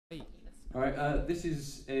Alright, this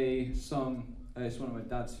is a song, it's one of my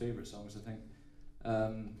dad's favourite songs, I think,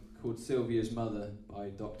 called Sylvia's Mother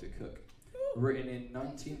by Dr. Cook, written in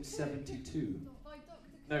 1972.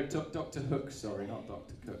 No, Dr. Hook, sorry, not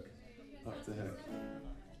Dr. Cook. Dr. Hook.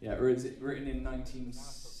 Yeah, written in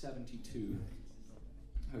 1972.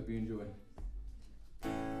 Hope you enjoy.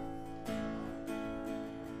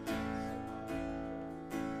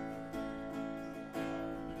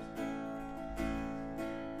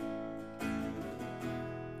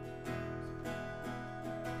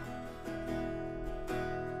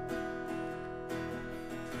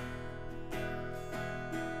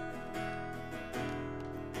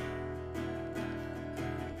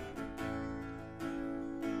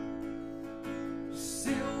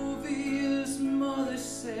 Sylvia's mother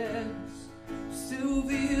says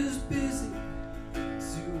Sylvia's busy,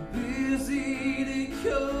 too busy to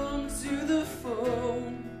come to the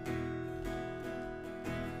phone.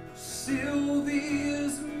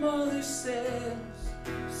 Sylvia's mother says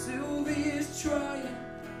Sylvia's trying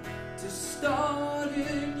to start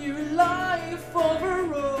a new life of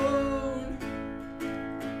her own.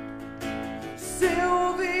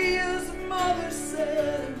 Sylvia's mother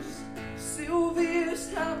says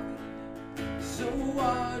Sylvia's happy, so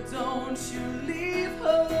why don't you leave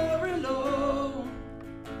her alone?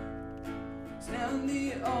 And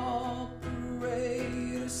the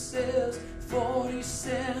operator says 40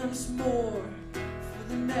 cents more for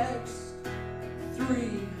the next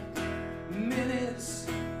 3 minutes.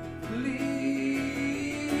 Please,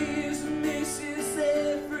 Mrs.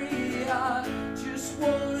 Every, I just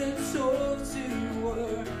want to talk to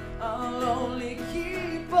her. I'll only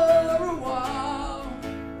keep her a while.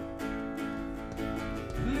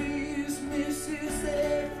 Please, Mrs.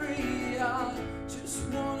 Every, I just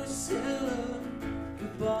want to tell her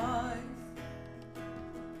goodbye.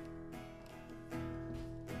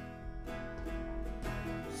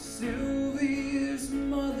 Sylvia's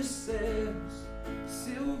mother says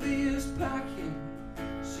Sylvia's packing,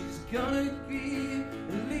 she's gonna be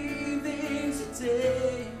leaving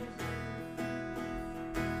today.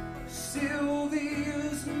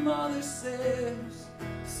 Sylvia's mother says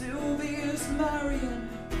Sylvia's marrying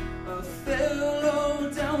a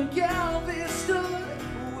fellow down Galveston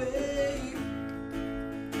way.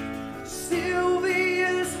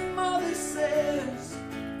 Sylvia's mother says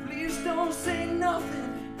please don't say nothing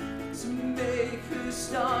to make her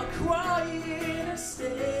start crying and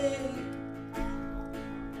stay.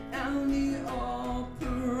 And the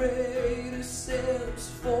operator says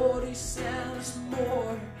 40 cents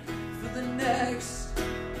more for the next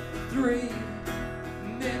 3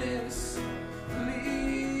 minutes.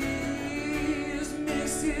 Please,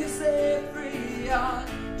 Mrs. Every, I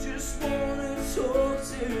just wanna talk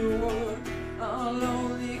to her. I'll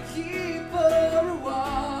only keep her a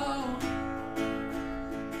while.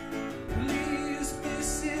 Please,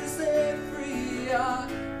 Mrs. Every, I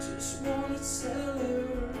just wanna tell her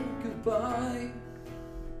goodbye.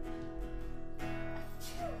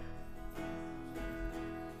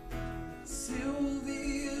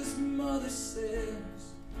 Sylvia's mother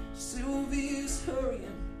says Sylvia's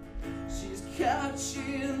hurrying, she's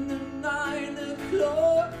catching the 9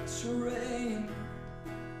 o'clock train.